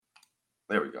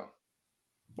There we go.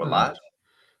 We're Nice. live.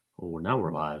 Oh, now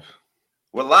we're live.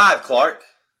 We're live, Clark.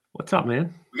 What's up,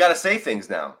 man? We got to say things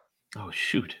now. Oh,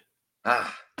 shoot.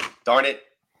 Ah, darn it.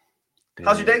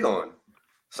 How's your Dang. day going?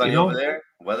 Sunny You know- over there?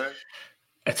 Weather?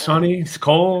 It's sunny. It's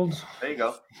cold. There you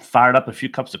go. Fired up a few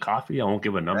cups of coffee. I won't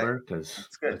give a number because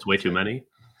That's good. it's way That's too good. many.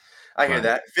 I hear Right.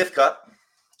 that. Fifth cup.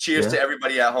 Cheers Yeah. to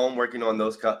everybody at home working on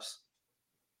those cups.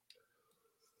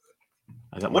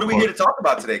 I got What my are we here to talk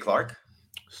about today, Clark?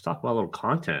 Let's talk about a little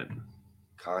content.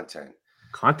 Content.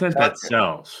 Content that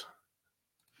sells.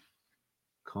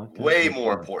 Content Way that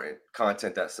more sells. important.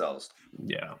 Content that sells.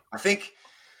 Yeah. I think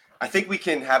we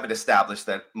can have it established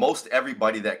that most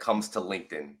everybody that comes to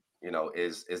LinkedIn,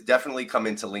 is definitely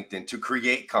coming to LinkedIn to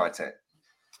create content.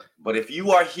 But if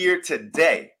you are here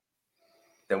today,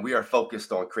 then we are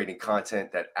focused on creating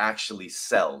content that actually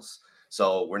sells.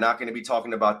 So we're not going to be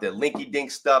talking about the linky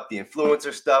dink stuff, the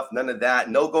influencer stuff, none of that.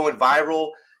 No going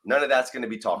viral. None of that's going to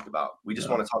be talked about. We just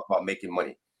want to talk about making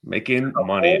money. Making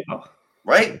money.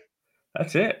 Right?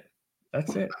 That's it.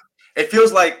 That's it. It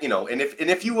feels like, and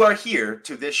if you are here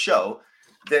to this show,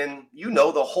 then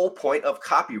the whole point of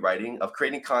copywriting, of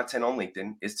creating content on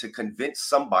LinkedIn, is to convince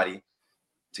somebody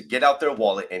to get out their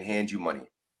wallet and hand you money.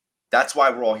 That's why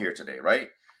we're all here today, right?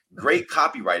 Great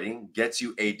copywriting gets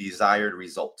you a desired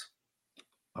result.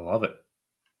 I love it.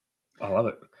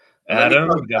 Adam,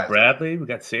 we got Bradley, we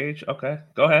got Sage. Okay,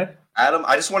 go ahead. Adam,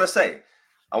 I just want to say,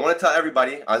 I want to tell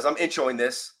everybody, as I'm introing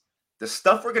this, the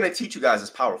stuff we're going to teach you guys is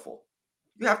powerful.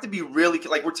 You have to be really,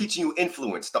 like, we're teaching you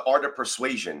influence, the art of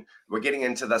persuasion. We're getting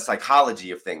into the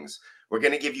psychology of things. We're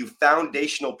going to give you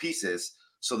foundational pieces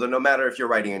so that no matter if you're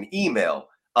writing an email,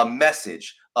 a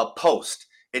message, a post,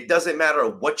 it doesn't matter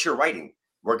what you're writing.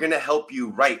 We're going to help you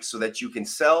write so that you can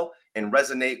sell and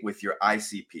resonate with your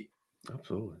ICP.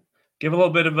 Absolutely. Give a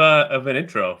little bit of an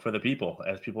intro for the people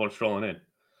as people are strolling in.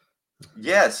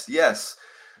 Yes.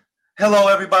 Hello,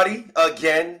 everybody.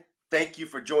 Again, thank you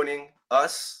for joining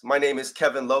us. My name is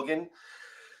Kevin Logan.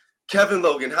 A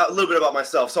little bit about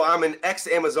myself. So I'm an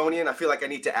ex-Amazonian. I feel like I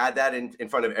need to add that in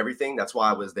front of everything. That's why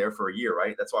I was there for a year,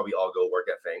 right? That's why we all go work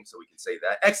at Fame, so we can say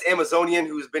that. Ex-Amazonian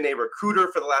who's been a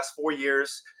recruiter for the last 4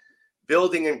 years,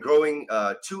 building and growing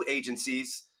 2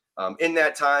 agencies. In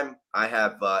that time, I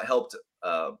have helped,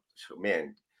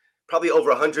 probably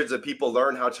over hundreds of people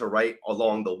learn how to write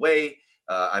along the way.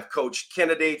 I've coached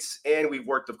candidates, and we've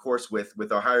worked, of course,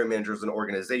 with our hiring managers and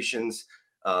organizations.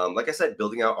 Like I said,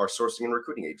 building out our sourcing and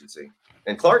recruiting agency.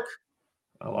 And Clark?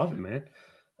 I love it, man.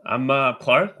 I'm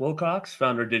Clark Wilcox,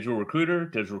 founder of Digital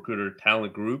Recruiter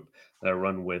Talent Group that I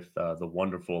run with the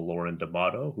wonderful Lauren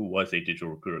D'Amato, who was a Digital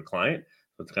Recruiter client.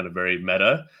 So it's kind of very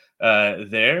meta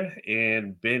there,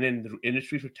 and been in the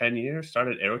industry for 10 years,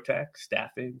 started Aerotech,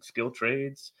 staffing, skilled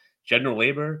trades, general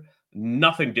labor,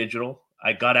 nothing digital.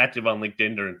 I got active on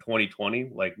LinkedIn during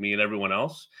 2020, like me and everyone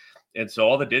else. And so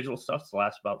all the digital stuff's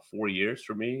last about 4 years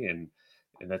for me. And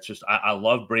that's just, I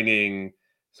love bringing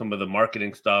some of the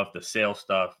marketing stuff, the sales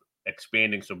stuff,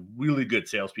 expanding some really good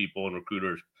salespeople and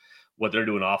recruiters, what they're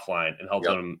doing offline, and help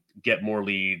them get more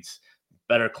leads,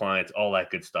 better clients, all that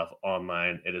good stuff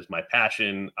online. It is my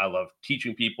passion. I love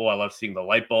teaching people. I love seeing the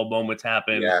light bulb moments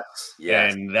happen.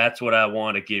 Yes. And that's what I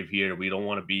want to give here. We don't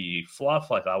want to be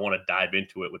fluff. Like, I want to dive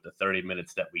into it with the 30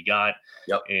 minutes that we got.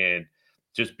 And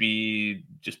just be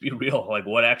real, like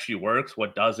what actually works,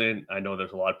 what doesn't. I know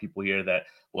there's a lot of people here that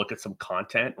look at some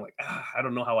content like, I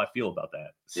don't know how I feel about that.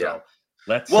 So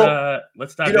let's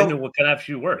dive into what kind of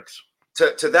actually works.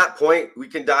 To that point, we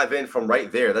can dive in from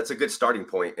right there. That's a good starting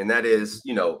point. And that is,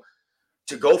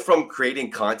 to go from creating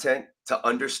content to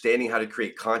understanding how to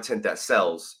create content that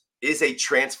sells is a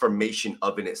transformation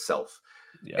of in itself.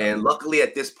 And luckily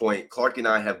at this point, Clark and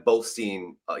I have both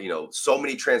seen, so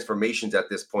many transformations at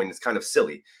this point. It's kind of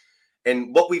silly.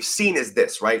 And what we've seen is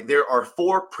this, right? There are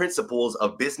 4 principles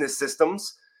of business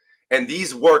systems, and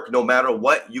these work no matter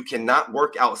what. You cannot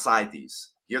work outside these.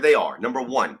 Here they are. Number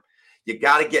 1, you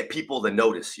got to get people to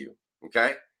notice you.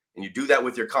 Okay. And you do that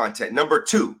with your content. Number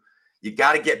 2, you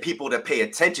got to get people to pay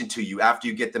attention to you after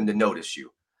you get them to notice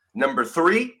you. Number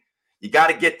 3, you got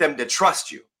to get them to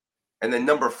trust you. And then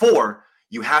number 4,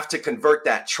 you have to convert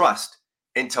that trust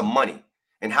into money.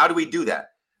 And how do we do that?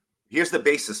 Here's the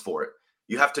basis for it.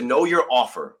 You have to know your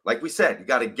offer. Like we said, you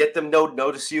got to get them to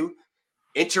notice you,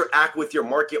 interact with your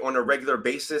market on a regular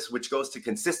basis, which goes to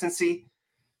consistency,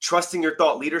 trusting your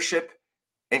thought leadership,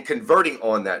 and converting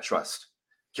on that trust.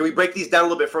 Can we break these down a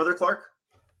little bit further, Clark?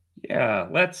 Yeah,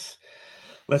 let's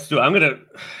do it. I'm going to,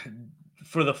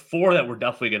 for the 4 that we're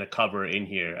definitely going to cover in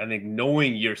here, I think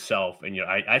knowing yourself and your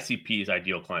ICP's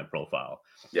ideal client profile.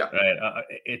 Yeah. Right.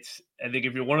 I think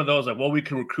if you're one of those like, well, we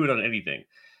can recruit on anything.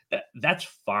 that's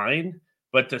fine.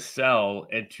 But to sell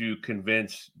and to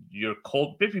convince your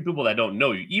cold 50 people that don't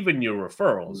know you, even your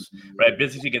referrals, right?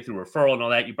 Business you get through referral and all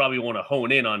that, you probably want to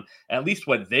hone in on at least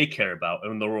what they care about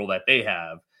in the role that they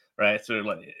have, right? So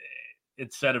like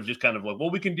instead of just kind of like,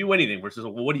 well, we can do anything versus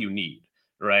well, what do you need?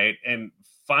 Right. And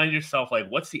find yourself like,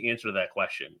 what's the answer to that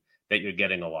question that you're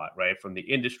getting a lot, right? From the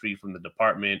industry, from the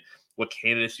department, what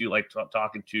candidates do you like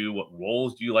talking to, what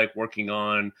roles do you like working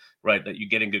on, right? That you're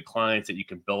getting good clients that you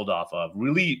can build off of,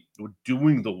 really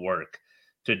doing the work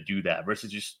to do that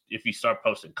versus just if you start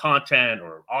posting content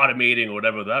or automating or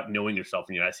whatever without knowing yourself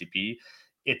in your ICP,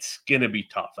 it's going to be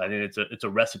tough. I think it's a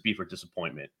recipe for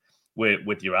disappointment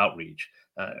with your outreach.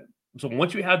 So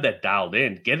once you have that dialed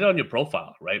in, get it on your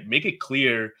profile, right? Make it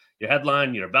clear your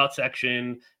headline, your about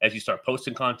section. As you start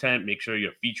posting content, make sure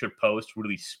your featured posts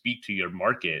really speak to your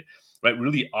market, right?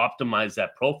 Really optimize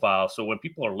that profile. So when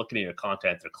people are looking at your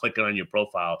content, they're clicking on your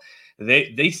profile,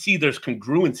 they see there's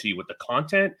congruency with the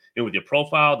content and with your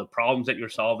profile, the problems that you're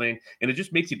solving. And it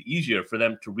just makes it easier for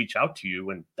them to reach out to you.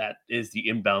 And that is the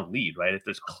inbound lead, right? If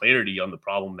there's clarity on the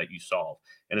problem that you solve.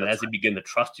 And then as they begin to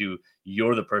trust you,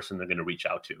 you're the person they're going to reach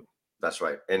out to. That's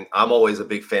right. And I'm always a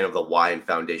big fan of the why and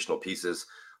foundational pieces.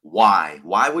 Why?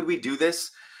 Why would we do this?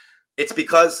 It's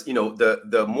because,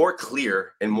 the more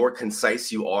clear and more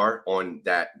concise you are on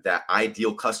that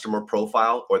ideal customer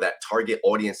profile or that target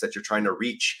audience that you're trying to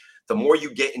reach, the more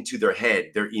you get into their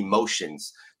head, their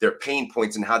emotions, their pain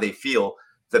points and how they feel,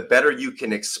 the better you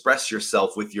can express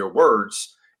yourself with your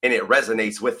words and it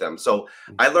resonates with them. So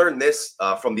I learned this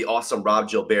from the awesome Rob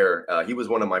Gilbert. He was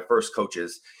one of my first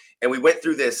coaches. And we went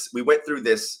through this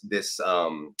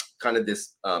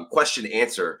question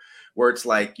answer where it's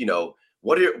like,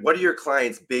 what are your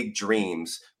clients' big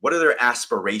dreams? What are their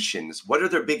aspirations? What are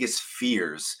their biggest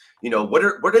fears? What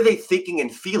are they thinking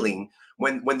and feeling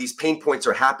when these pain points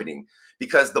are happening?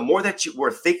 Because the more that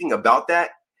we're thinking about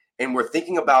that and we're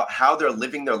thinking about how they're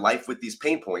living their life with these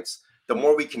pain points, the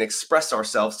more we can express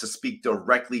ourselves to speak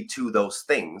directly to those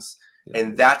things.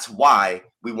 And that's why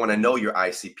we want to know your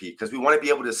ICP, because we want to be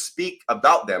able to speak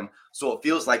about them so it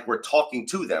feels like we're talking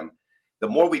to them. The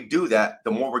more we do that,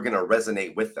 the more we're going to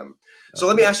resonate with them. So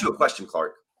let me ask you a question,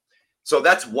 Clark. So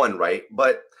that's one, right?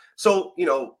 But so,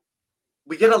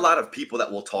 we get a lot of people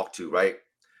that we'll talk to, right?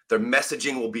 Their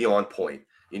messaging will be on point.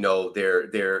 They know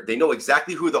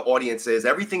exactly who the audience is.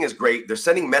 Everything is great. They're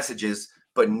sending messages,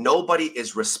 but nobody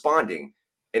is responding.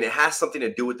 And it has something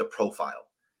to do with the profile.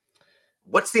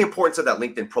 What's the importance of that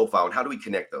LinkedIn profile and how do we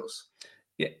connect those?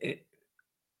 Yeah,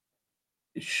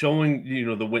 showing,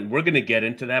 the win. We're going to get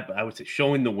into that, but I would say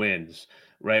showing the wins,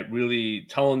 right? Really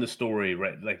telling the story,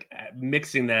 right? Like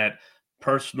mixing that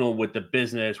personal with the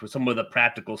business, with some of the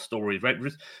practical stories, right?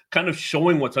 Just kind of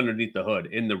showing what's underneath the hood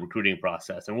in the recruiting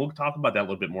process. And we'll talk about that a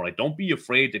little bit more. Like, don't be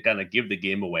afraid to kind of give the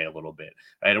game away a little bit,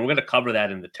 right? And we're going to cover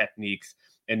that in the techniques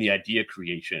and the idea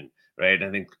creation. Right.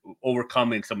 I think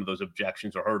overcoming some of those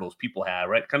objections or hurdles people have,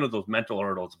 right? Kind of those mental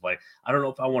hurdles of like, I don't know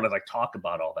if I want to like talk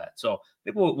about all that. So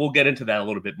maybe we'll get into that a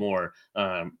little bit more.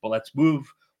 But let's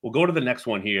move. We'll go to the next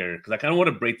one here because I kind of want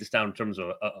to break this down in terms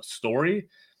of a story,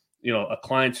 a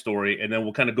client story, and then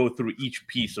we'll kind of go through each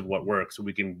piece of what works so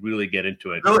we can really get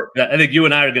into it. Sure. I think you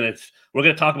and I we're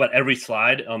going to talk about every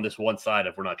slide on this one slide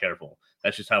if we're not careful.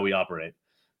 That's just how we operate.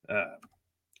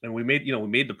 And we made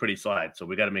the pretty slide, so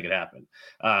we got to make it happen.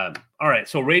 All right.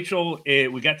 So Rachel,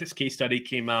 we got this case study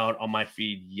came out on my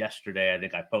feed yesterday. I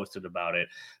think I posted about it.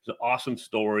 It's an awesome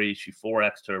story. She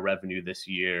 4x'd her revenue this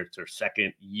year. It's her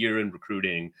second year in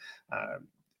recruiting.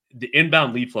 The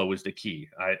inbound lead flow was the key.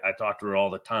 I talked to her all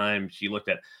the time. She looked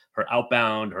at her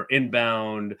outbound, her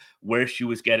inbound, where she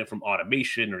was getting from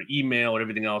automation or email or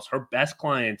everything else. Her best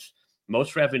clients,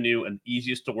 most revenue and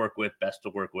easiest to work with, best to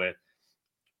work with,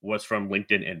 was from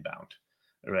LinkedIn inbound,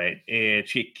 right? And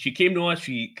she came to us.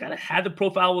 She kind of had the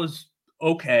profile was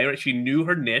okay, right? She knew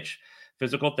her niche,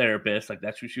 physical therapist, like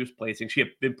that's who she was placing. She had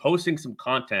been posting some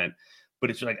content, but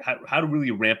it's like how to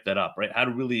really ramp that up, right? How to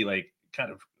really like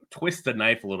kind of twist the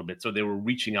knife a little bit so they were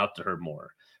reaching out to her more,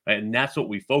 right? And that's what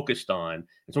we focused on.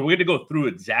 And so we're going to go through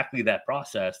exactly that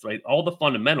process, right? All the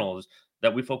fundamentals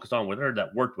that we focused on with her,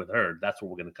 that worked with her. That's what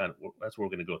we're going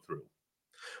to go through.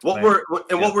 What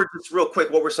were just real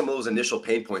quick, what were some of those initial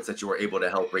pain points that you were able to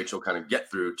help Rachel kind of get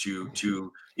through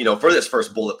to for this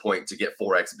first bullet point to get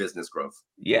 4x business growth?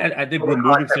 Yeah, I think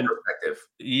removing some perspective.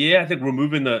 Yeah, I think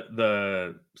removing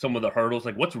the some of the hurdles,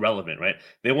 like what's relevant, right?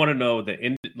 They want to know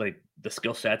the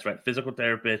skill sets, right? Physical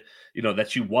therapist, that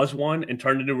she was one and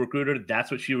turned into a recruiter. That's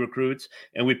what she recruits.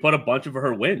 And we put a bunch of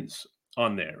her wins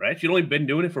on there, right? She'd only been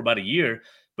doing it for about a year,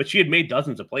 but she had made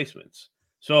dozens of placements.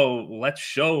 So let's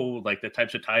show like the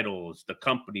types of titles, the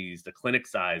companies, the clinic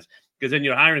size, because then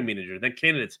your hiring manager, then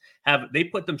candidates they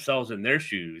put themselves in their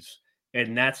shoes,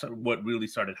 and that's what really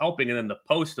started helping. And then the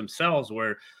posts themselves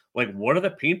were like, what are the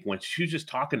pain points? She was just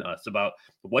talking to us about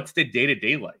what's the day to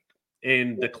day like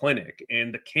in the clinic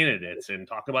and the candidates, and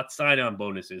talk about sign on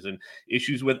bonuses and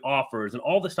issues with offers and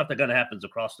all the stuff that kind of happens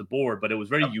across the board. But it was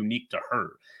very unique to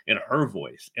her and her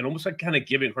voice, and almost like kind of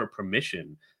giving her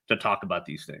permission to talk about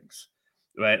these things.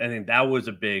 Right. I think that was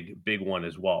a big one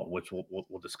as well, which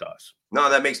we'll discuss. No,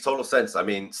 that makes total sense. I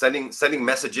mean, sending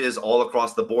messages all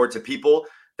across the board to people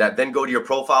that then go to your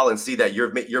profile and see that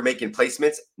you're making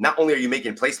placements. Not only are you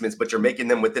making placements, but you're making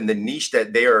them within the niche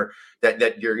that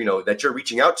that you're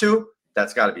reaching out to.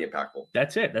 That's got to be impactful.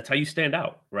 That's it. That's how you stand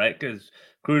out, right? Because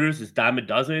recruiters is dime a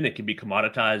dozen. It can be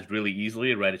commoditized really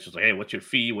easily, right? It's just like, hey, what's your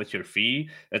fee? What's your fee?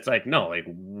 It's like, no, like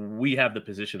we have the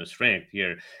position of strength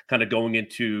here, kind of going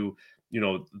into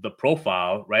the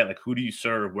profile, right? Like, who do you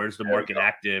serve? Where's the market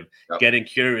active? Yep. Getting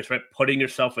curious, right? Putting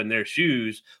yourself in their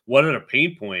shoes. What are the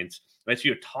pain points? Right. So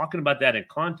you're talking about that in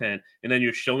content, and then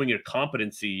you're showing your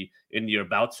competency in your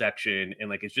about section. And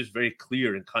like, it's just very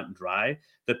clear and cut and dry.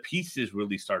 The pieces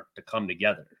really start to come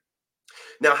together.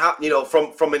 Now, how,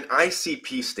 from an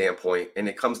ICP standpoint, and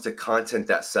it comes to content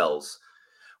that sells,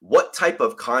 what type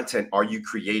of content are you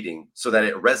creating so that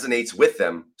it resonates with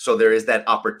them, so there is that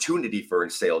opportunity for a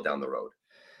sale down the road?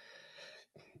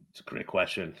 It's a great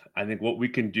question. I think what we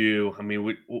can do, I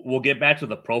mean, we'll get back to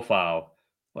the profile,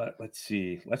 but let's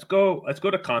see. Let's go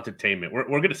to contentainment. We're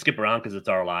going to skip around because it's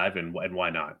our live, and why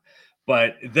not?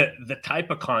 But the type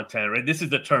of content, right? This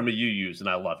is the term that you use, and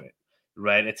I love it.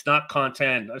 Right? It's not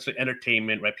content, it's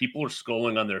entertainment, right? People are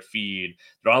scrolling on their feed.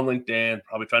 They're on LinkedIn,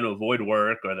 probably trying to avoid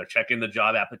work, or they're checking the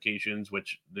job applications,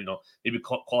 which maybe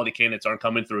quality candidates aren't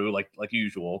coming through like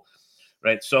usual.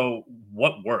 Right. So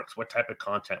what works? What type of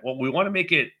content? Well, we want to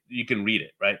make it, you can read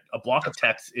it, right? A block of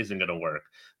text isn't going to work.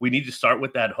 We need to start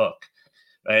with that hook,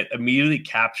 right? Immediately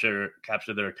capture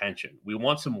their attention. We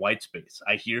want some white space.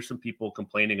 I hear some people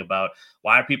complaining about,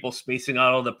 why are people spacing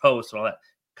out all the posts and all that?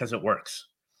 Because it works.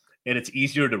 And it's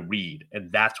easier to read,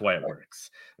 and that's why it works,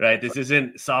 right? This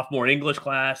isn't sophomore English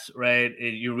class, right?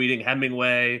 You're reading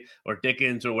Hemingway or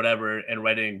Dickens or whatever and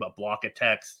writing a block of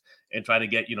text and trying to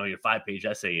get, your 5-page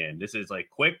essay in. This is like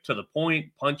quick, to the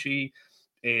point, punchy,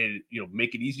 and,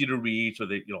 make it easy to read, so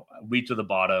that, read to the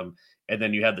bottom. And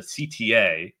then you have the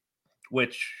CTA,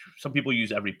 which some people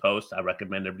use every post. I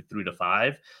recommend every 3 to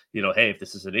 5. Hey, if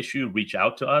this is an issue, reach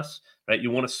out to us, right? You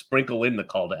want to sprinkle in the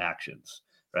call to actions,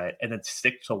 right? And then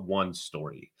stick to one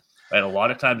story, right? A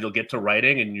lot of times you'll get to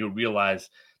writing and you'll realize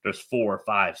there's 4,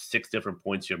 5, 6 different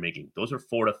points you're making. Those are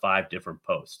 4 to 5 different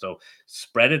posts. So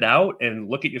spread it out and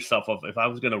look at yourself. If I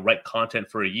was going to write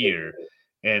content for a year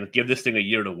and give this thing a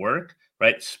year to work,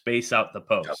 right? Space out the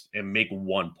post and make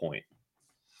one point.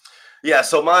 Yeah.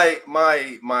 So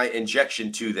my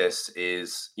injection to this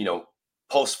is,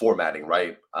 post formatting,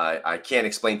 right? I can't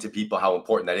explain to people how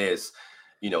important that is.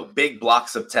 Big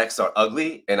blocks of text are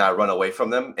ugly, and I run away from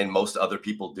them, and most other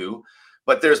people do.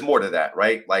 But there's more to that,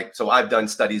 right? Like, so I've done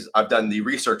studies, I've done the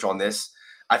research on this.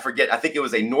 I think it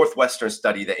was a Northwestern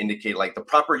study that indicated like the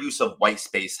proper use of white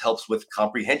space helps with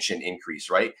comprehension increase,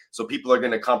 right? So people are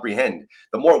going to comprehend.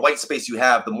 The more white space you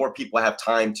have, the more people have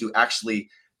time to actually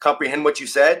comprehend what you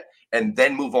said and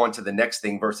then move on to the next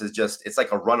thing, versus just, it's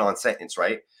like a run-on sentence,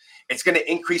 right? It's going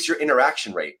to increase your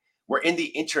interaction rate. We're in the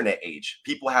internet age.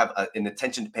 People have an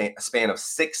attention span of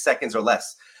 6 seconds or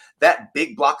less. That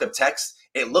big block of text,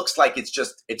 it looks like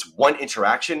it's one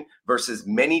interaction versus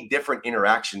many different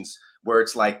interactions, where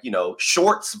it's like,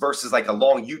 shorts versus like a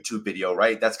long YouTube video,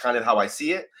 right? That's kind of how I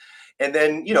see it. And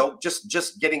then,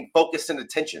 just getting focused and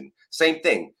attention. Same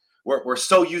thing. We're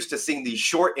so used to seeing these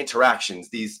short interactions,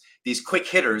 these quick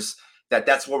hitters,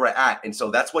 that's where we're at. And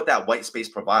so that's what that white space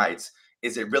provides,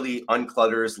 is it really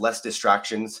unclutters, less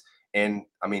distractions. And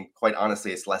I mean, quite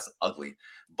honestly, it's less ugly.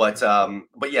 But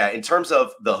yeah, in terms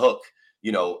of the hook,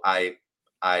 I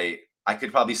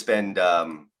could probably spend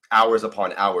hours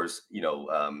upon hours,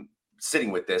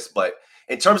 sitting with this. But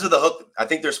in terms of the hook, I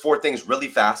think there's 4 things really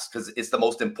fast, because it's the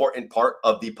most important part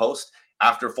of the post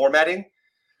after formatting.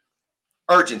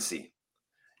 Urgency.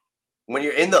 When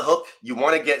you're in the hook, you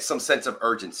want to get some sense of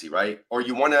urgency, right? Or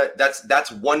you want to,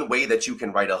 that's one way that you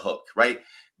can write a hook, right?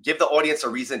 Give the audience a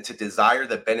reason to desire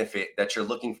the benefit that you're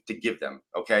looking to give them,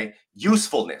 okay?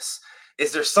 Usefulness.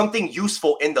 Is there something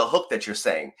useful in the hook that you're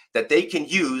saying that they can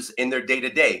use in their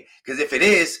day-to-day? Because if it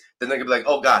is, then they're going to be like,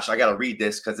 oh gosh, I got to read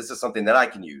this because this is something that I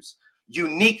can use.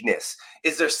 Uniqueness.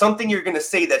 Is there something you're going to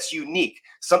say that's unique,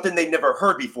 something they've never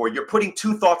heard before? You're putting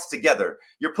 2 thoughts together.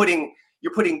 You're putting,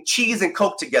 You're putting cheese and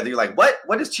Coke together. You're like, what?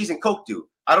 What does cheese and Coke do?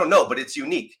 I don't know, but it's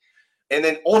unique. And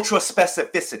then ultra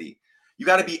specificity. You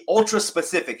got to be ultra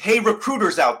specific. Hey,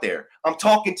 recruiters out there, I'm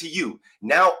talking to you.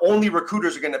 Now only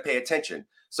recruiters are going to pay attention.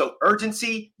 So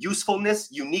urgency, usefulness,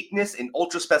 uniqueness, and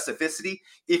ultra specificity.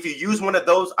 If you use one of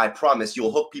those, I promise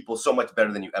you'll hook people so much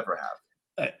better than you ever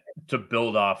have. To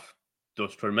build off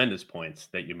those tremendous points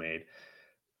that you made,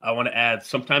 I want to add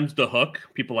sometimes the hook.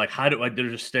 People like, they're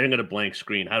just staring at a blank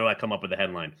screen. How do I come up with a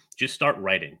headline? Just start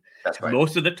writing. That's right.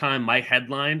 Most of the time, my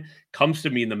headline comes to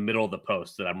me in the middle of the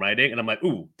post that I'm writing, and I'm like,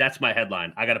 ooh, that's my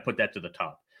headline. I got to put that to the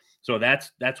top. So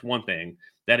that's one thing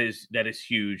that is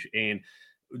huge. And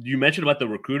you mentioned about the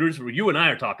recruiters. You and I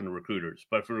are talking to recruiters,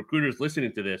 but for recruiters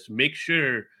listening to this, make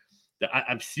sure that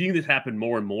I'm seeing this happen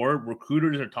more and more.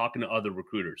 Recruiters are talking to other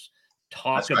recruiters.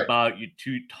 Talk about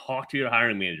talk to your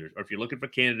hiring managers, or if you're looking for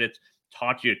candidates,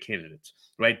 talk to your candidates,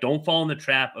 right? Don't fall in the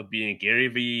trap of being Gary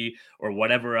Vee or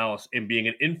whatever else and being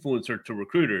an influencer to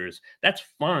recruiters. That's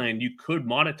fine. You could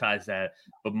monetize that,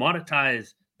 but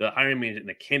monetize the hiring manager and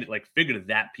the candidate, like figure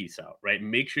that piece out, right?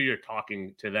 Make sure you're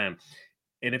talking to them.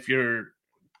 And if you're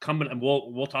coming, and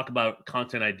we'll talk about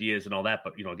content ideas and all that,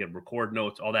 but again, record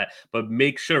notes, all that, but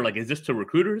make sure, like, is this to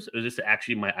recruiters or is this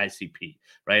actually my ICP,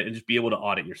 right? And just be able to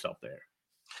audit yourself there.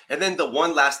 And then the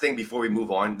one last thing before we move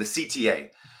on, the CTA.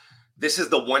 This is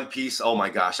the one piece. Oh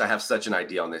my gosh, I have such an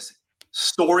idea on this.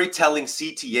 Storytelling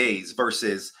CTAs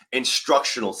versus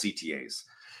instructional CTAs.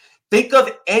 Think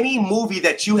of any movie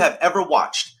that you have ever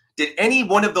watched. Did any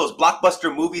one of those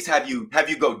blockbuster movies have you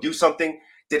go do something?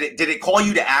 Did it call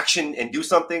you to action and do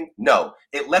something? No,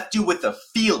 it left you with a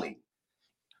feeling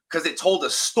because it told a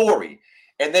story,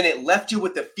 and then it left you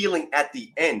with the feeling at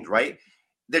the end, right?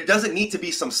 There doesn't need to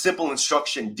be some simple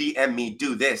instruction, DM me,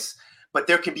 do this, but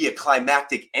there can be a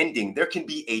climactic ending. There can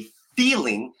be a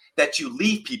feeling that you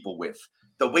leave people with.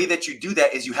 The way that you do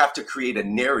that is you have to create a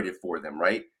narrative for them,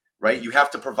 right? Right? You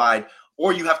have to provide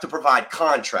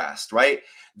contrast, right?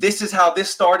 This is how this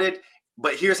started,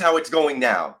 but here's how it's going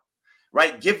now.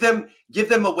 Right? Give them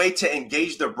a way to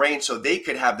engage their brain so they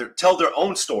could tell their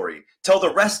own story, tell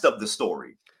the rest of the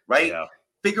story, right? Yeah.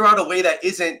 Figure out a way that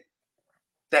isn't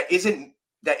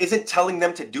telling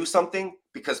them to do something,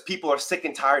 because people are sick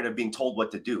and tired of being told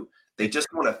what to do. They just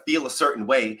want to feel a certain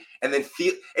way, and then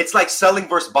it's like selling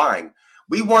versus buying.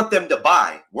 We want them to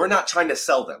buy. We're not trying to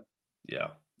sell them.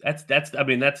 Yeah. That's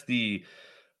the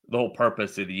whole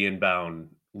purpose of the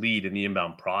inbound lead and the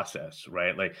inbound process,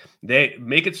 right? Like, they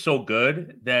make it so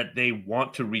good that they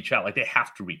want to reach out, like they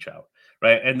have to reach out,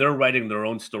 right? And they're writing their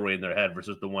own story in their head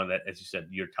versus the one that, as you said,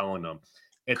 you're telling them.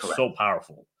 It's Correct. So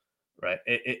powerful, right?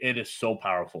 It is so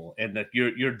powerful, and that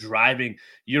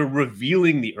you're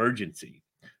revealing the urgency,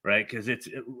 right? Because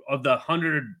of the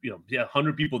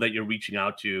 100 people that you're reaching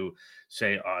out to,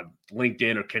 say on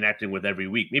LinkedIn or connecting with every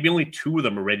week, maybe only 2 of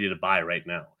them are ready to buy right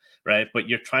now, right? But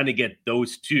you're trying to get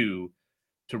those 2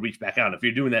 to reach back out. If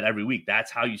you're doing that every week, that's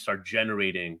how you start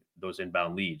generating those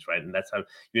inbound leads, right? And that's how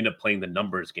you end up playing the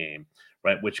numbers game,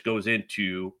 right? Which goes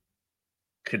into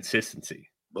consistency.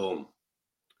 Boom.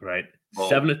 Right? Boom.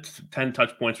 7 to 10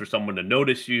 touch points for someone to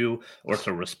notice you or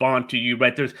to respond to you,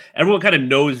 right? Everyone kind of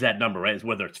knows that number, right?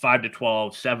 Whether it's 5 to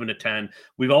 12, 7 to 10,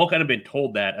 we've all kind of been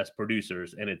told that as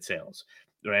producers and in sales,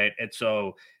 right? And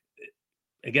so,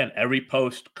 again, every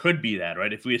post could be that,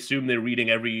 right? If we assume they're reading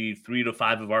every 3 to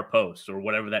 5 of our posts or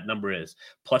whatever that number is,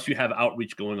 plus you have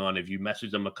outreach going on. If you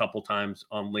message them a couple times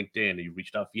on LinkedIn and you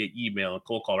reached out via email and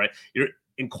cold call, right? You're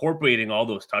incorporating all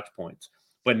those touch points,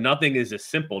 but nothing is as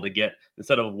simple to get,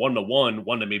 instead of 1 to 1,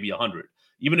 1 to maybe 100.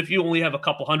 Even if you only have a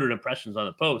couple hundred impressions on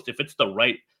the post, if it's the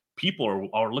right people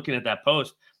are looking at that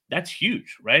post, that's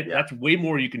huge, right? Yeah. That's way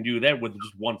more you can do there with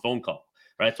just one phone call.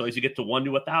 Right. So as you get to 1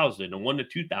 to 1,000 and 1 to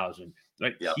 2,000,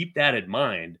 right? Yep. Keep that in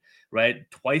mind, right?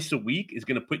 Twice a week is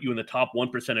going to put you in the top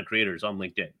 1% of creators on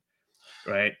LinkedIn,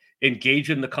 right?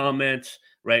 Engage in the comments,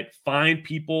 right? Find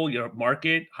people, your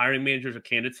market, hiring managers or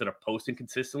candidates that are posting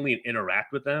consistently and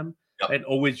interact with them. Yep. And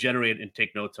always generate and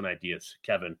take notes and ideas.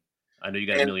 Kevin, I know you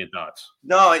got a million thoughts.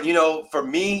 No, for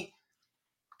me,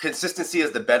 consistency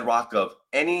is the bedrock of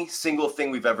any single thing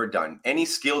we've ever done. Any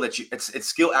skill it's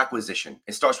skill acquisition.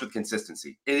 It starts with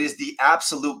consistency. It is the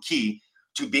absolute key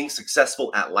to being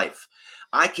successful at life.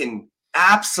 I can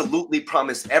absolutely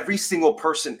promise every single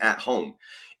person at home,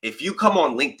 if you come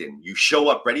on LinkedIn, you show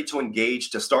up ready to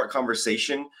engage, to start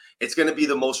conversation, it's going to be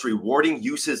the most rewarding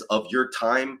uses of your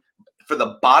time for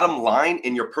the bottom line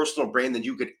in your personal brand than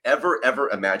you could ever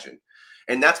imagine.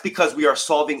 And that's because we are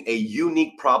solving a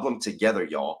unique problem together,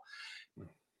 y'all.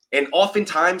 And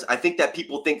oftentimes, I think that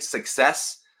people think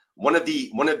success, one of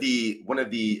the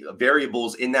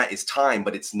variables in that is time,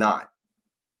 but it's not.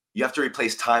 You have to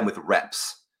replace time with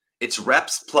reps. It's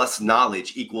reps plus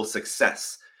knowledge equals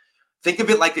success. Think of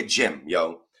it like a gym,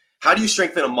 yo. How do you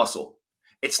strengthen a muscle?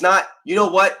 It's not, you know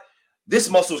what? This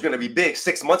muscle is going to be big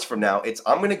 6 months from now. It's,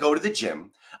 I'm going to go to the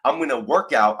gym. I'm going to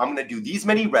work out. I'm going to do these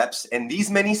many reps and these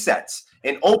many sets.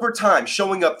 And over time,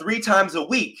 showing up 3 times a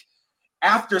week,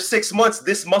 after 6 months,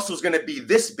 this muscle is going to be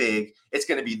this big. It's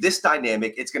going to be this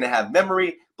dynamic. It's going to have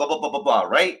memory, blah, blah, blah, blah, blah,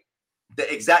 right?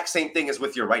 The exact same thing as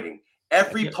with your writing.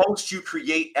 Every post you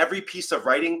create, every piece of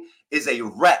writing is a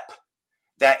rep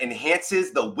that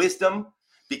enhances the wisdom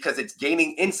because it's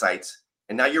gaining insights.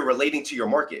 And now you're relating to your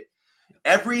market.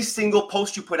 Every single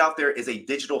post you put out there is a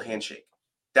digital handshake.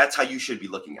 That's how you should be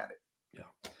looking at it.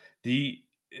 Yeah.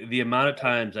 The amount of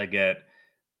times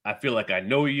I feel like I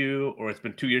know you, or it's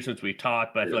been 2 years since we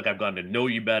talked, but I feel like I've gotten to know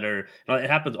you better. It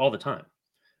happens all the time,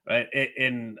 right?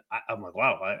 And I'm like,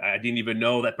 wow, I didn't even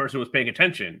know that person was paying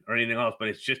attention or anything else, but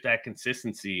it's just that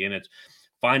consistency, and it's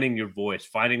finding your voice,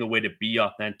 finding a way to be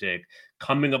authentic,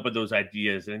 coming up with those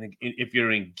ideas. And I think if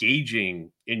you're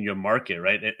engaging in your market,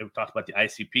 right, it talks about the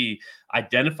ICP,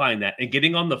 identifying that and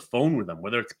getting on the phone with them,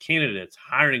 whether it's candidates,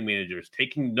 hiring managers,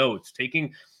 taking notes,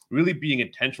 really being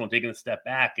intentional, taking a step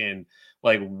back, and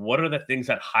like, what are the things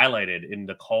that highlighted in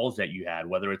the calls that you had,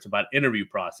 whether it's about interview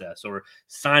process or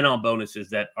sign-on bonuses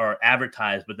that are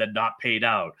advertised but then not paid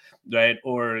out, right?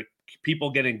 Or people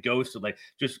getting ghosted. Like,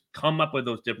 just come up with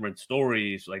those different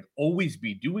stories, like always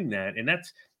be doing that. And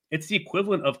it's the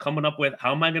equivalent of coming up with,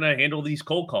 how am I going to handle these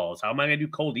cold calls? How am I going to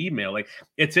do cold email? Like,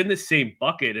 it's in the same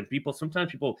bucket, and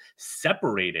sometimes people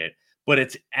separate it, but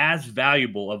it's as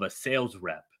valuable of a sales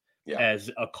rep as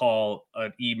a call,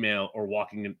 an email, or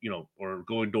walking, or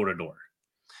going door to door.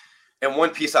 And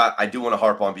one piece I do want to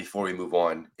harp on before we move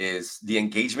on is the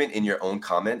engagement in your own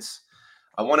comments.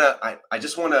 I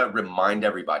just want to remind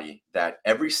everybody that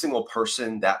every single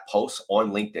person that posts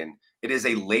on LinkedIn, it is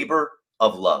a labor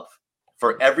of love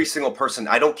for every single person.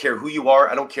 I don't care who you are.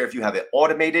 I don't care if you have it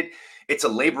automated. It's a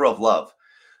labor of love.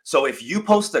 So if you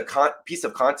post a piece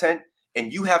of content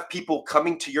and you have people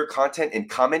coming to your content and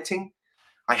commenting,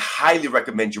 I highly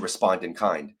recommend you respond in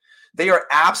kind. They are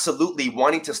absolutely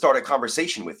wanting to start a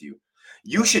conversation with you.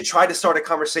 You should try to start a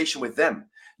conversation with them.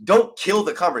 Don't kill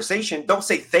the conversation. Don't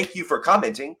say thank you for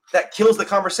commenting. That kills the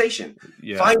conversation.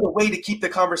 Yeah. Find a way to keep the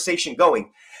conversation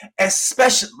going.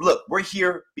 Especially, look, we're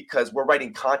here because we're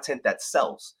writing content that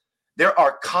sells. There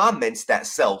are comments that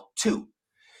sell too.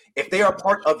 If they are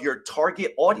part of your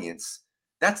target audience,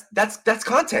 that's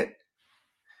content.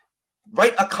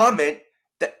 Write a comment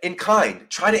in kind.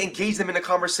 Try to engage them in a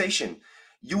conversation.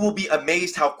 You will be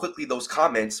amazed how quickly those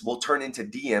comments will turn into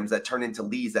DMs, that turn into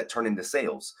leads, that turn into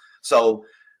sales. So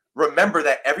remember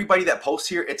that everybody that posts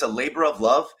here, it's a labor of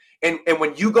love. And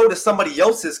when you go to somebody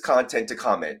else's content to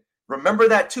comment, remember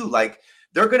that too. Like,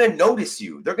 they're going to notice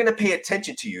you. They're going to pay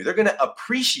attention to you. They're going to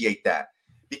appreciate that,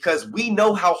 because we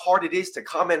know how hard it is to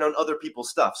comment on other people's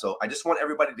stuff. So I just want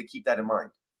everybody to keep that in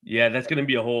mind. Yeah, that's going to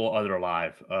be a whole other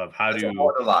live of how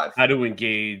to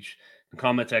engage the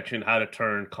comment section, how to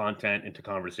turn content into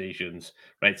conversations,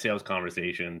 right? Sales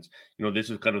conversations. This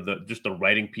is kind of just the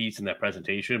writing piece in that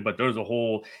presentation, but there's a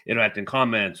whole interacting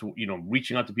comments,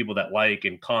 reaching out to people that like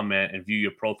and comment and view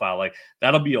your profile. Like,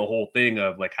 that'll be a whole thing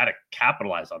of like how to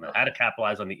capitalize on that, how to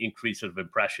capitalize on the increase of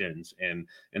impressions and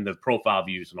the profile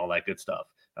views and all that good stuff.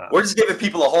 We're just giving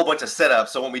people a whole bunch of setups,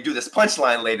 so when we do this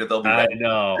punchline later, they'll be ready. I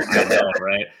know,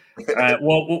 right? All right,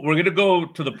 well, we're going to go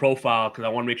to the profile because I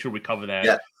want to make sure we cover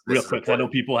that real quick. I know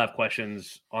people have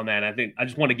questions on that. I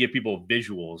just want to give people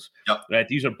visuals. Yep. Right?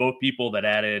 These are both people that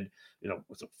added,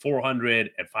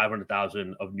 400 and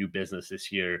 500,000 of new business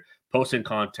this year, posting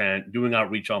content, doing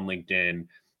outreach on LinkedIn.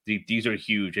 These are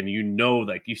huge. And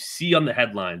like you see on the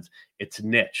headlines, it's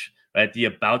niche. Right, the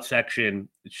about section,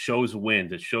 it shows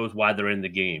wins, it shows why they're in the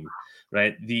game.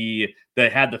 Right, they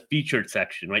had the featured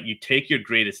section. Right, you take your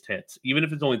greatest hits, even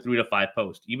if it's only 3 to 5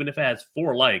 posts, even if it has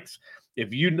 4 likes.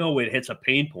 If it hits a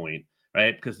pain point,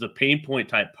 right? Because the pain point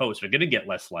type posts are going to get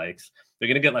less likes, they're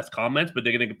going to get less comments, but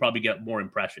they're going to probably get more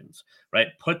impressions. Right,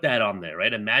 put that on there.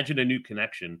 Right, imagine a new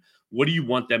connection. What do you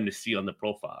want them to see on the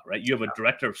profile? Right, you have a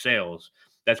director of sales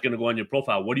that's going to go on your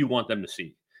profile. What do you want them to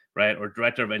see? Right, or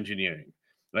director of engineering.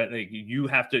 Right, like you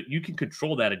can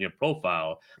control that in your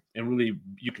profile, and really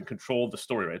you can control the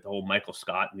story, right? The whole Michael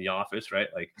Scott in The Office, right?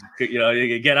 Like,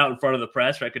 you get out in front of the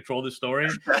press, right? Control the story,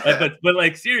 but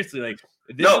like seriously, like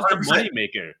this is the money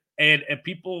maker, and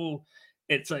people.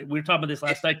 It's like we were talking about this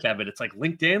last night, Kevin. It's like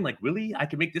LinkedIn, like, really, I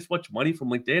can make this much money from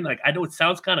LinkedIn. Like, I know it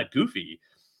sounds kind of goofy,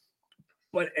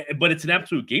 but it's an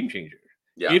absolute game changer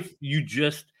if you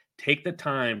just take the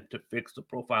time to fix the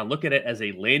profile. Look at it as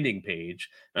a landing page,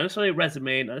 not necessarily a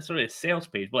resume, not necessarily a sales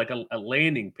page, but like a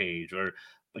landing page, or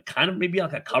like kind of maybe like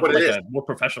a That's cover, what it like is. a more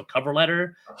professional cover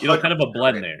letter, kind of a 100%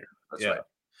 blend right. there. That's Yeah.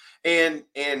 right.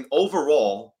 And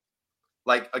overall,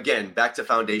 like again, back to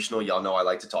foundational, y'all know I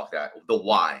like to talk that. The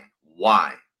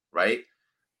why, right?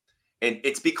 And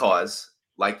it's because,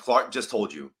 like Clark just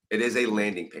told you, it is a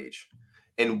landing page.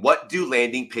 And what do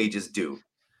landing pages do?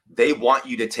 They want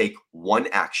you to take one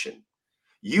action.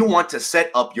 You want to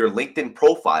set up your LinkedIn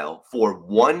profile for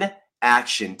one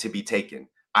action to be taken.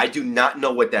 I do not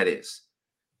know what that is,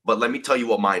 but let me tell you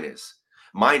what mine is.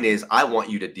 Mine is I want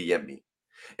you to DM me.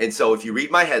 And so if you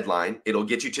read my headline, it'll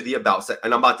get you to the about section.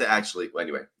 And I'm about to actually, well,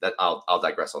 anyway, that I'll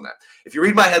digress on that. If you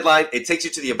read my headline, it takes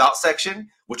you to the about section,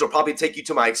 which will probably take you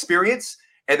to my experience.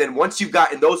 And then once you've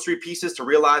gotten those three pieces to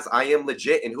realize I am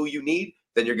legit and who you need,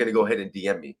 then you're going to go ahead and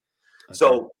DM me. Okay.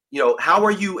 So, how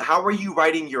are you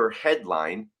writing your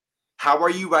headline? How are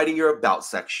you writing your about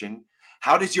section?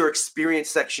 How does your experience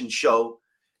section show?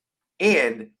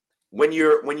 And when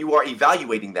you are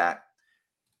evaluating that,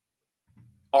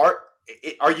 are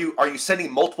you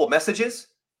sending multiple messages?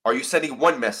 Are you sending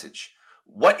one message?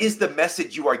 What is the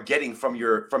message you are getting from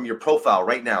your profile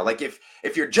right now? Like if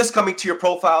you're just coming to your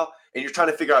profile and you're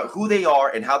trying to figure out who they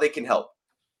are and how they can help,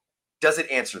 does it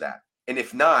answer that? And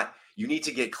if not, you need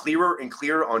to get clearer and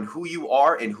clearer on who you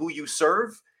are and who you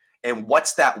serve and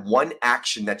what's that one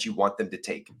action that you want them to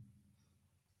take.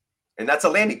 And that's a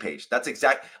landing page.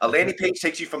 A landing page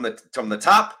takes you from the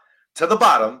top to the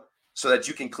bottom so that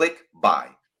you can click buy.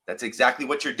 That's exactly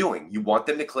what you're doing. You want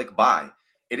them to click buy.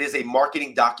 It is a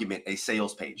marketing document, a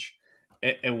sales page.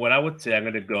 And what I would say, I'm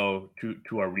going to go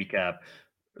to our recap.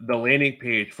 The landing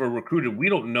page for a recruiter, we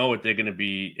don't know if it's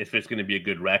going to be a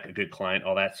good rec, a good client,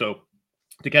 all that. So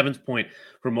to Kevin's point,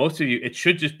 for most of you, it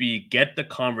should just be get the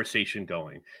conversation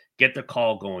going, get the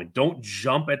call going. Don't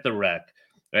jump at the rec.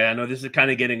 I know this is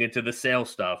kind of getting into the sales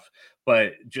stuff,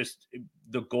 but just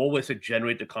the goal is to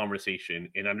generate the conversation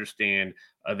and understand,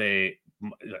 are they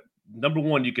number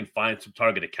one, you can find some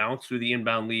target accounts through the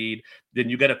inbound lead. Then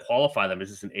you got to qualify them. Is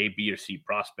this an A, B, or C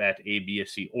prospect, A, B, or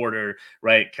C order,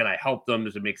 right? Can I help them?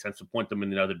 Does it make sense to point them in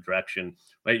the other direction,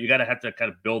 right? You got to have to kind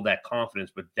of build that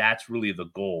confidence, but that's really the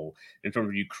goal in terms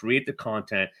of you create the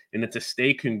content and then to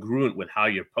stay congruent with how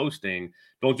you're posting.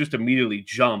 Don't just immediately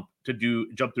jump through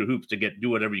hoops to do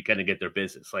whatever you can to get their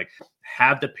business. Like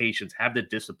have the patience, have the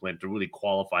discipline to really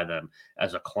qualify them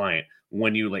as a client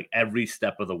when you every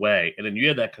step of the way. And then you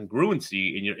have that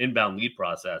congruency in your inbound lead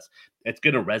process. It's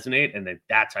going to resonate. And then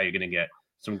that's how you're going to get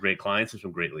some great clients and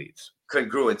some great leads.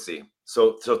 Congruency.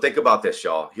 So think about this,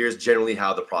 y'all. Here's generally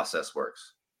how the process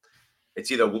works. It's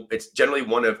generally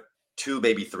one of two,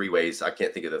 maybe three ways. I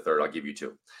can't think of the third. I'll give you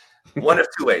two. One of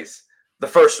two ways. The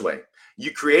first way,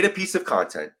 you create a piece of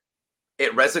content.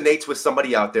 It resonates with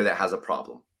somebody out there that has a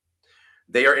problem.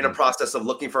 They are in a process of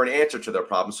looking for an answer to their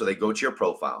problem. So they go to your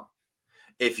profile.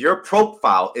 If your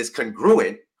profile is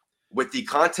congruent with the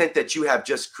content that you have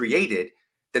just created,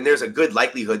 then there's a good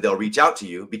likelihood they'll reach out to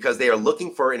you because they are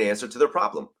looking for an answer to their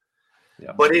problem.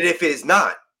 Yeah. But if it is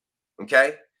not,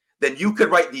 okay, then you could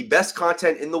write the best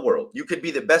content in the world. You could be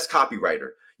the best copywriter.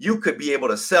 You could be able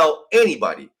to sell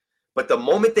anybody. But the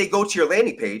moment they go to your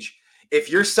landing page, if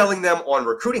you're selling them on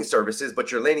recruiting services,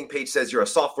 but your landing page says you're a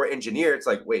software engineer, it's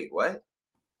like, wait, what?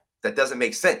 That doesn't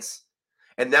make sense.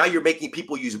 And now you're making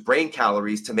people use brain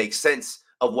calories to make sense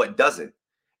of what doesn't.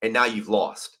 And now you've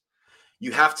lost.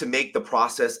 You have to make the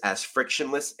process as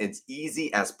frictionless and as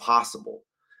easy as possible.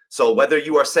 So whether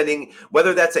that's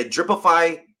a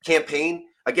Dripify campaign,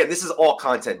 again, this is all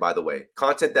content, by the way,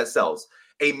 content that sells.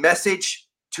 A message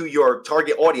to your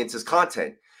target audience is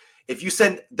content. If you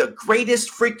send the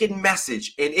greatest freaking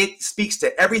message and it speaks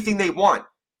to everything they want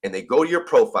and they go to your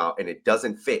profile and it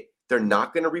doesn't fit, they're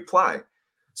not going to reply.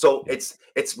 So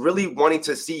it's really wanting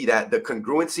to see that the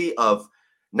congruency of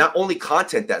not only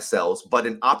content that sells, but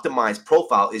an optimized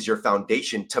profile is your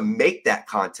foundation to make that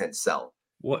content sell.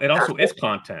 Well, it also is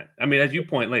content. I mean, as you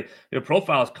point, your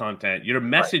profile is content, your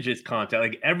message is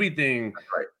content, everything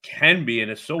can be,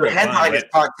 and it's so your headline is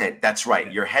content. That's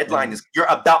right. Your headline is your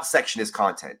about section is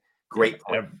content. Great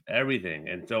point. Everything.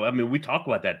 And so, I mean, we talk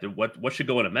about that. What should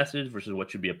go in a message versus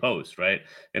what should be a post, right?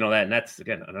 And all that. And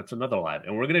that's another live.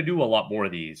 And we're going to do a lot more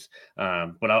of these.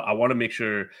 But I want to make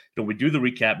sure that we do the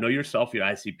recap. Know yourself, your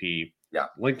ICP,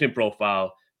 LinkedIn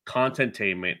profile,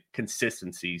 content-tainment,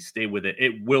 consistency. Stay with it.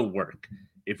 It will work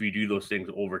if you do those things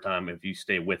over time, if you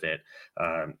stay with it.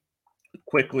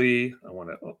 Quickly,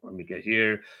 let me get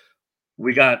here.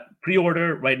 We got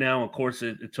pre-order right now, of course,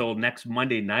 until next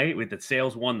Monday night with the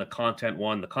sales one, the content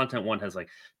one. The content one has like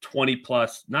 20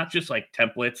 plus, not just like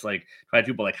templates, like try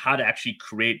to, but like how to actually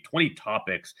create 20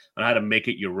 topics on how to make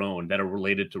it your own that are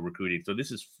related to recruiting. So this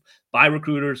is by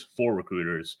recruiters, for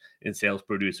recruiters, and sales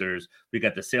producers. We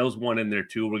got the sales one in there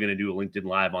too. We're going to do a LinkedIn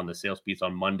Live on the sales piece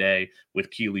on Monday with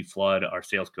Keely Flood, our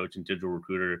sales coach and digital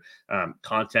recruiter.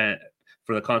 Content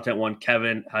for the content one,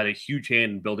 Kevin had a huge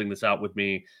hand in building this out with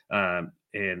me.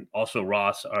 And also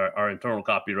Ross, our internal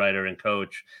copywriter and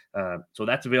coach. So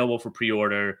that's available for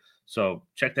pre-order. So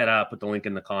check that out. Put the link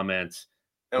in the comments.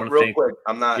 And real quick,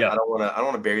 I don't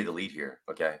want to bury the lead here.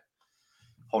 Okay.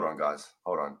 Hold on, guys.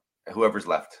 Hold on. Whoever's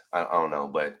left, I don't know,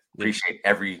 but appreciate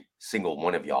every single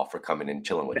one of y'all for coming and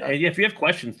chilling with us. And if you have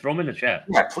questions, throw them in the chat.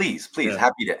 Yeah, please. Yeah.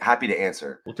 Happy to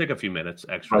answer. We'll take a few minutes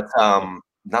extra.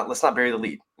 But let's not bury the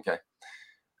lead. Okay.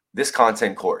 This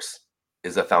content course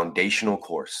is a foundational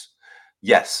course.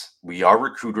 Yes, we are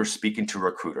recruiters speaking to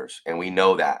recruiters, and we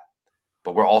know that,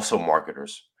 but we're also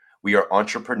marketers. We are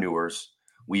entrepreneurs.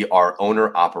 We are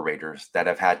owner operators that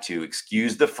have had to,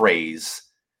 excuse the phrase,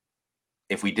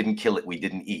 if we didn't kill it, we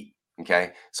didn't eat.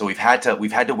 Okay. So we've had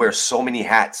to wear so many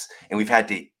hats, and we've had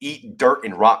to eat dirt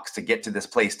and rocks to get to this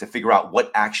place to figure out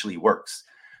what actually works.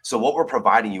 So what we're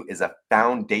providing you is a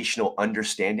foundational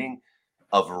understanding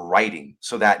of writing,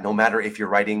 so that no matter if you're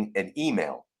writing an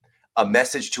email, a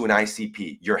message to an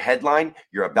ICP, your headline,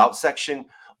 your about section,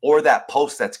 or that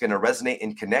post that's going to resonate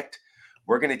and connect,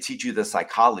 we're going to teach you the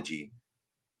psychology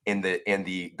and the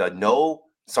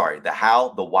how,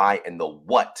 the why, and the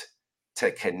what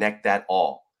to connect that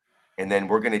all. And then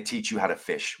we're going to teach you how to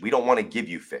fish. We don't want to give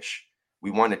you fish.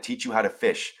 We want to teach you how to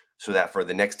fish so that for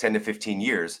the next 10 to 15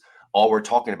 years, all we're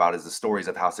talking about is the stories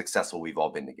of how successful we've all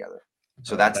been together.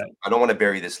 So I don't want to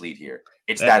bury this lead here.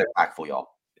 It's that impactful, y'all.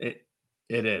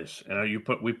 It is.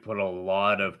 We put a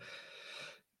lot of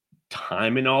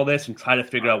time in all this and try to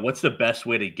figure out what's the best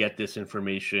way to get this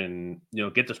information,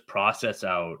 get this process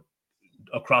out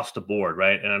across the board,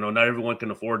 right? And I know not everyone can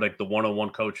afford like the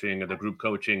one-on-one coaching or the group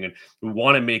coaching, and we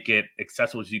want to make it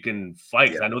accessible so you can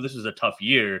fight. Yeah. I know this is a tough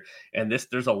year, and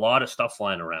there's a lot of stuff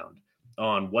flying around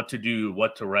on what to do,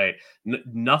 what to write.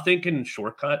 Nothing can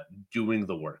shortcut doing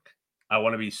the work. I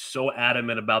want to be so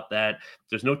adamant about that.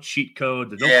 There's no cheat code.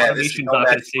 There's no automation not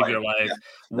going to save your life. Yeah.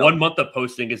 No. 1 month of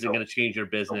posting isn't going to change your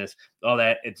business. All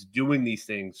that. It's doing these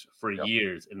things for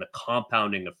years and the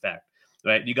compounding effect,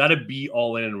 right? You got to be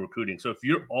all in recruiting. So if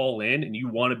you're all in and you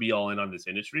want to be all in on this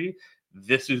industry,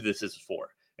 this is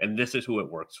for, and this is who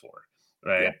it works for.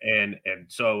 Right. Yeah. And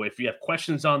so if you have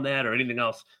questions on that or anything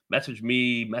else, message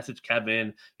me, message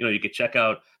Kevin. You could check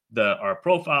out our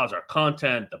profiles, our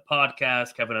content, the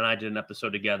podcast. Kevin and I did an episode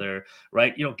together,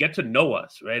 right? Get to know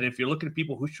us, right? If you're looking at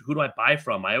people, who do I buy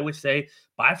from? I always say,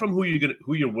 buy from who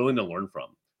you're willing to learn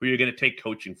from, who you're going to take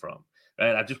coaching from.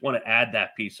 Right? I just want to add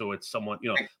that piece. So it's someone,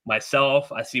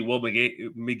 myself, I see Will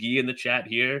McGee in the chat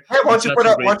here. Hey, why don't you put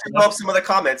up some of the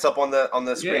comments up on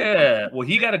the screen? Yeah. Well,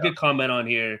 he got a good comment on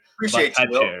here. Appreciate about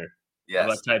TypeShare. Yes.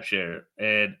 About TypeShare.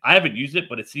 And I haven't used it,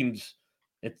 but it seems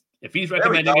if he's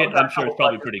recommending it, I'm sure it's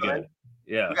probably pretty good.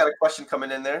 Yeah. We got a question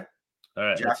coming in there. All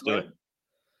right, let's do it.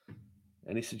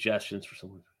 Any suggestions for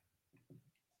someone?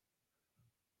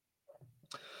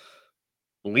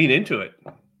 Lean into it.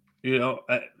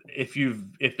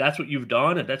 If that's what you've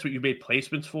done, if that's what you've made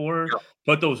placements for,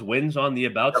 put those wins on the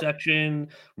about section,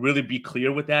 really be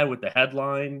clear with that, with the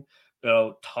headline,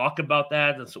 talk about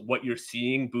that. That's what you're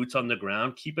seeing, boots on the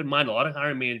ground. Keep in mind, a lot of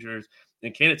hiring managers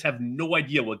and candidates have no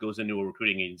idea what goes into a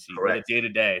recruiting agency day to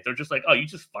day. They're just like, oh, you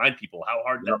just find people. How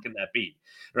hard can that be?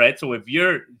 Right. So if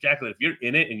you're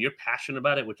in it and you're passionate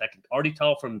about it, which I can already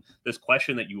tell from this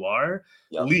question that you are,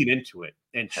 lean into it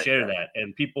and share that.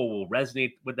 And people will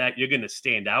resonate with that. You're going to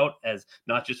stand out as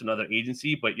not just another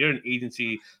agency, but you're an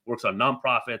agency works on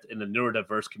nonprofits in the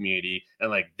neurodiverse community. And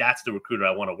like, that's the recruiter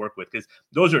I want to work with, because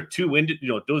those are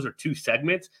two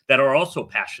segments that are also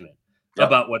passionate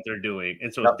about what they're doing.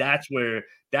 And so that's where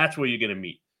you're going to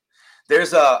meet.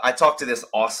 I talked to this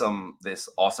awesome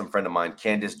friend of mine,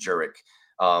 Candace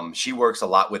Jurek. She works a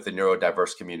lot with the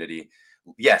neurodiverse community.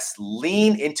 Yes,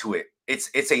 lean into it.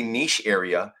 It's a niche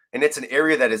area, and it's an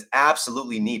area that is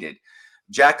absolutely needed.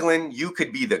 Jacqueline, you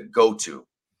could be the go-to.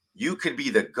 You could be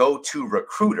the go-to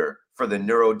recruiter for the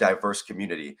neurodiverse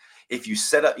community. If you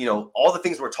set up, all the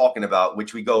things we're talking about,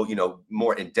 which we go,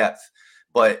 more in depth,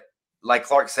 but like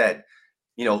Clark said,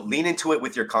 lean into it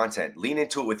with your content, lean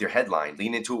into it with your headline,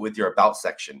 lean into it with your about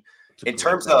section. In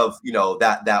terms of,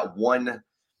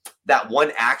 that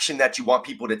one action that you want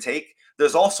people to take,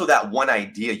 there's also that one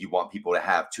idea you want people to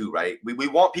have too, right? We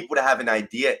want people to have an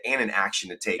idea and an action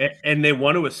to take. And they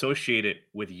want to associate it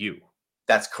with you.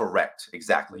 That's correct.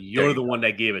 Exactly. You're the one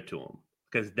that gave it to them,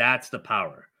 because that's the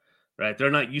power, right?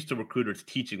 They're not used to recruiters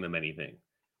teaching them anything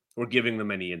or giving them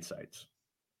any insights.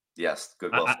 Yes,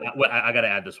 good. I got to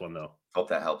add this one though. Hope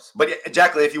that helps. But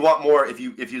Jacqueline, if you want more, if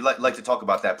you like to talk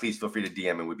about that, please feel free to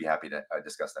DM and we'd be happy to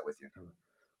discuss that with you.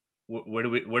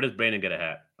 Where does Brandon get a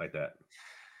hat like that?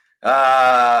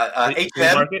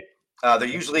 H&M. They're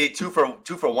usually two for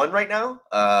 $1 right now.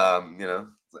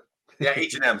 Yeah,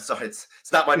 H&M. So it's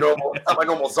not my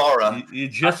normal Zara. You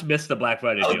just missed the Black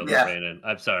Friday deal, yeah. Brandon.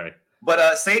 I'm sorry.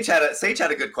 But Sage had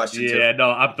a good question too. Yeah,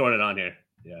 no, I'm throwing it on here.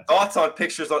 Yeah. Thoughts on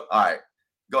pictures on. All right,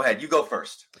 go ahead. You go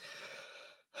first.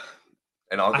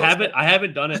 And I'll go. I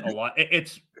haven't done it a lot.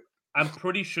 I'm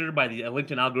pretty sure by the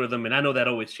LinkedIn algorithm, and I know that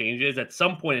always changes. At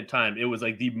some point in time, it was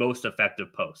like the most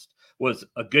effective post was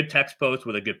a good text post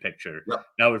with a good picture. Yep.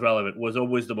 That was relevant. Was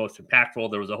always the most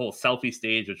impactful. There was a whole selfie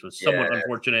stage, which was somewhat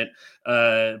unfortunate,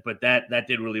 but that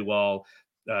did really well.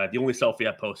 The only selfie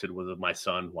I posted was of my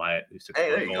son Wyatt, who's 6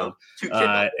 months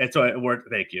old. And so it worked.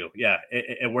 Thank you. Yeah,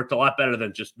 it worked a lot better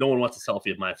than just no one wants a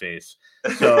selfie of my face.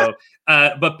 So,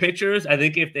 but pictures, I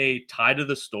think if they tie to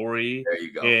the story, there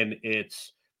you go. And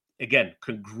it's again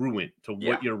congruent to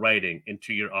what you're writing and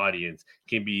to your audience,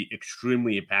 can be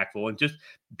extremely impactful. And just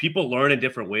people learn in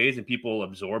different ways and people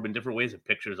absorb in different ways. And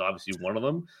pictures, obviously, one of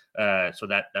them. So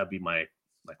that'd be my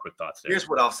quick thoughts there. Here's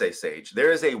what I'll say, Sage.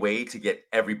 There is a way to get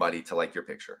everybody to like your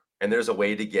picture. And there's a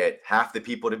way to get half the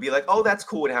people to be like, oh, that's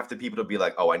cool. And half the people to be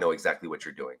like, oh, I know exactly what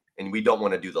you're doing. And we don't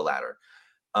want to do the latter.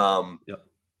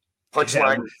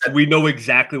 Punchline. Yeah, we know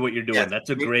exactly what you're doing. Yes, that's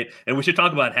great. And we should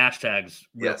talk about hashtags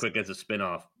real quick as a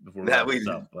spinoff before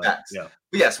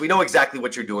yes, we know exactly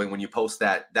what you're doing when you post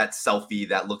that selfie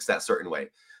that looks that certain way.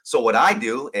 So what I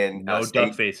do, and no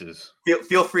duck faces.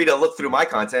 Feel free to look through my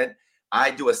content.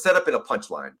 I do a setup and a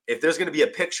punchline. If there's going to be a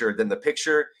picture, then the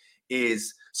picture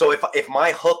is, so if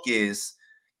my hook is,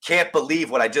 can't believe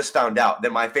what I just found out,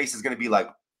 then my face is going to be like,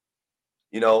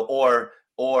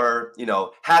 or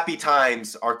happy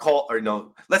times are called, or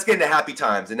let's get into happy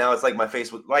times. And now it's like my face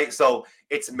was right. So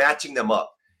it's matching them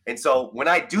up. And so when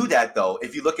I do that though,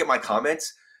 if you look at my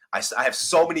comments, I have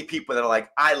so many people that are like,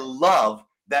 I love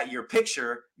that your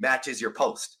picture matches your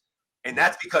post. And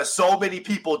that's because so many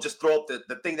people just throw up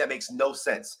the thing that makes no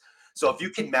sense. So if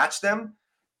you can match them,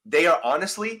 they are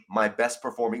honestly my best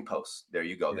performing posts. There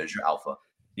you go. Yeah. There's your alpha.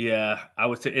 Yeah, I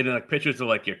would say in pictures of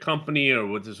like your company or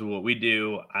what this is what we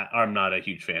do. I'm not a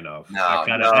huge fan of. I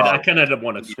kind of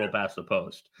want to scroll past the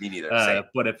post. Me neither.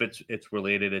 But if it's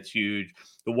related, it's huge.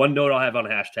 The one note I'll have on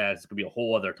hashtags could be a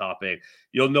whole other topic.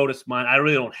 You'll notice mine. I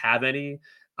really don't have any.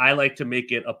 I like to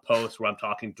make it a post where I'm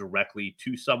talking directly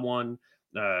to someone.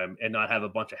 And not have a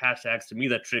bunch of hashtags. To me,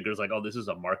 that triggers like, oh, this is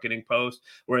a marketing post.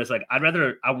 Whereas like,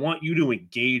 I want you to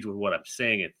engage with what I'm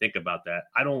saying and think about that.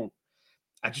 I don't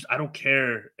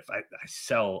care if I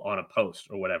sell on a post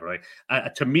or whatever. Like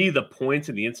to me, the points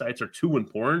and the insights are too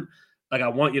important. Like I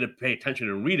want you to pay attention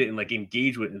and read it and like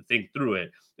engage with it and think through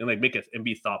it and like make it and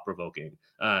be thought provoking.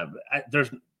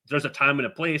 There's a time and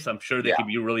a place. I'm sure they can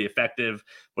be really effective,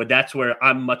 but that's where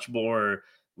I'm much more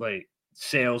like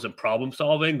sales and problem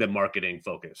solving than marketing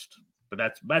focused. But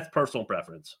that's personal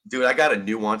preference. Dude, I got a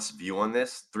nuanced view on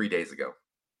this 3 days ago.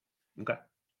 Okay.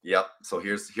 Yep. So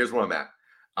here's where I'm at.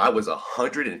 I was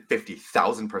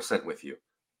 150,000% with you.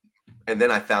 And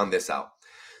then I found this out.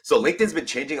 So LinkedIn's been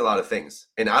changing a lot of things.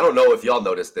 And I don't know if y'all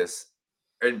noticed this,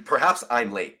 and perhaps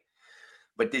I'm late,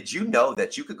 but did you know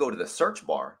that you could go to the search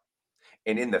bar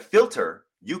and in the filter,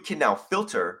 you can now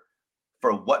filter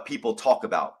for what people talk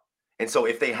about. And so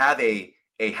if they have a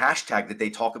hashtag that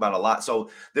they talk about a lot, so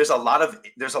there's a lot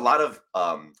of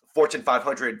Fortune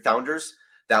 500 founders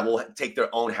that will take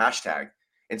their own hashtag.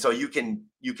 And so you can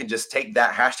just take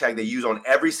that hashtag they use on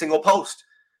every single post,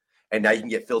 and now you can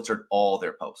get filtered all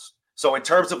their posts. So in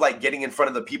terms of like getting in front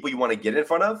of the people you want to get in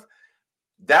front of,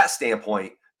 that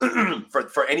standpoint,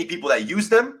 for any people that use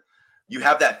them, you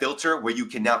have that filter where you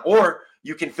can now, or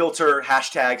you can filter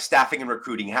hashtag staffing and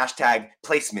recruiting, hashtag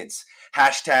placements,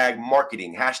 hashtag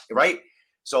marketing, right?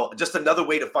 So just another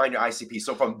way to find your ICP.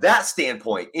 So from that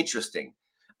standpoint, interesting.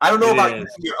 I don't know about using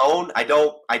your own. I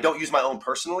don't use my own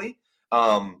personally.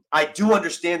 I do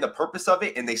understand the purpose of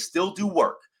it, and they still do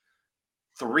work.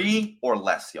 3 or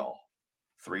less, y'all.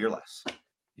 3 or less.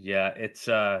 Yeah, it's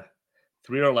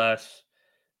 3 or less.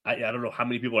 I don't know how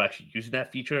many people are actually using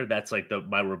that feature. That's like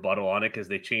my rebuttal on it because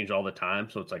they change all the time.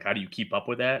 So it's like, how do you keep up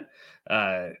with that?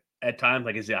 At times,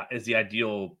 like is the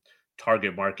ideal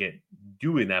target market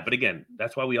doing that. But again,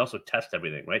 that's why we also test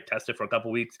everything, right? Test it for a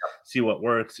couple weeks, see what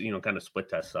works, kind of split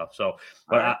test stuff. So,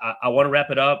 but right. I want to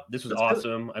wrap it up. This was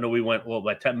awesome. I know we went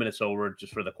like 10 minutes over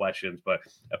just for the questions, but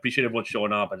I appreciate everyone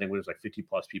showing up. I think it was like 50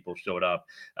 plus people showed up.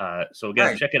 So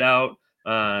again, check it out.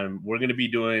 We're going to be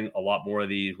doing a lot more of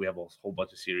these. We have a whole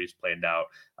bunch of series planned out.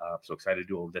 So excited to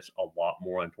do this a lot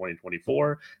more in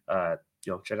 2024.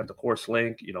 Check out the course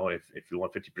link. If you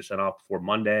want 50% off before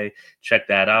Monday, check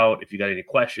that out. If you got any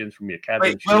questions from me or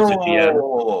Kevin,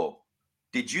 whoa.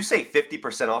 Did you say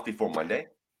 50% off before Monday?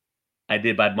 I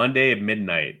did. By Monday at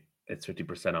midnight, it's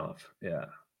 50% off. Yeah.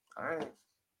 All right.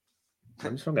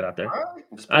 I'm just throwing it out there. Right.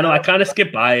 I know I kind of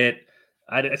skipped by it.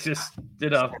 It's just,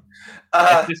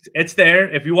 it's there.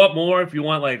 If you want more, if you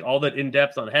want like all the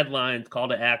in-depth on headlines, call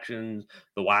to actions,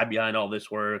 the why behind all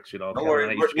this works, Don't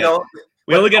worry.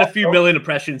 We only get a few million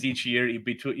impressions each year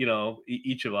between,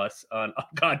 each of us on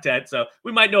content. So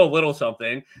we might know a little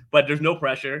something, but there's no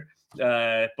pressure.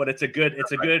 But it's going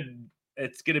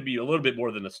to be a little bit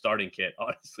more than a starting kit.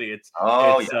 Honestly,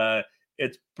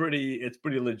 it's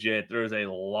pretty legit. There's a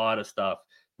lot of stuff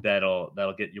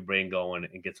that'll get your brain going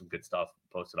and get some good stuff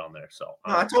posted on there. So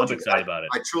I'm excited about it.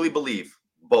 I truly believe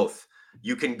both.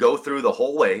 You can go through the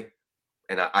whole way,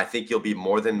 and I think you'll be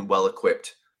more than well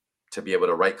equipped to be able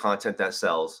to write content that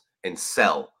sells and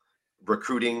sell.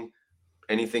 Recruiting,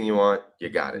 anything you want, you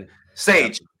got it.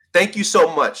 Sage, thank you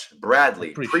so much.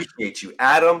 Bradley, appreciate you.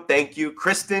 Adam, thank you.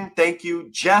 Kristen, thank you.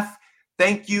 Jeff,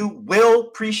 thank you. Will,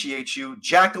 appreciate you.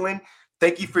 Jacqueline,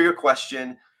 thank you for your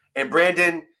question. And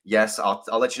Brandon, yes, I'll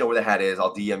let you know where the hat is.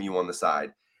 I'll DM you on the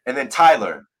side. And then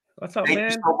Tyler, what's up, thank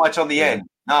man? you so much on the end.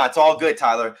 Nah, it's all good,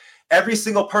 Tyler. Every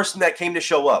single person that came to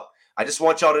show up, I just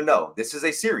want y'all to know this is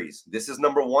a series. This is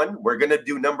number 1. We're going to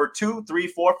do number 2, 3,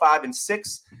 4, 5, and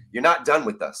 6. You're not done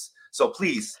with us. So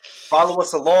please follow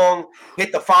us along.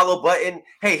 Hit the follow button.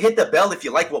 Hey, hit the bell if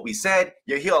you like what we said.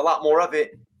 You'll hear a lot more of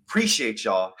it. Appreciate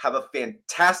y'all. Have a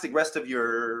fantastic rest of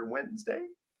your Wednesday.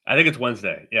 I think it's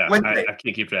Wednesday. Yeah, Wednesday. I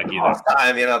can't keep track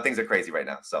either. Things are crazy right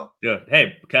now. So good.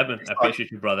 Hey, Kevin, I appreciate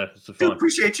you, brother. This was fun.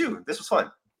 Appreciate you. This was fun.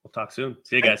 We'll talk soon.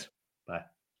 See you guys. Bye.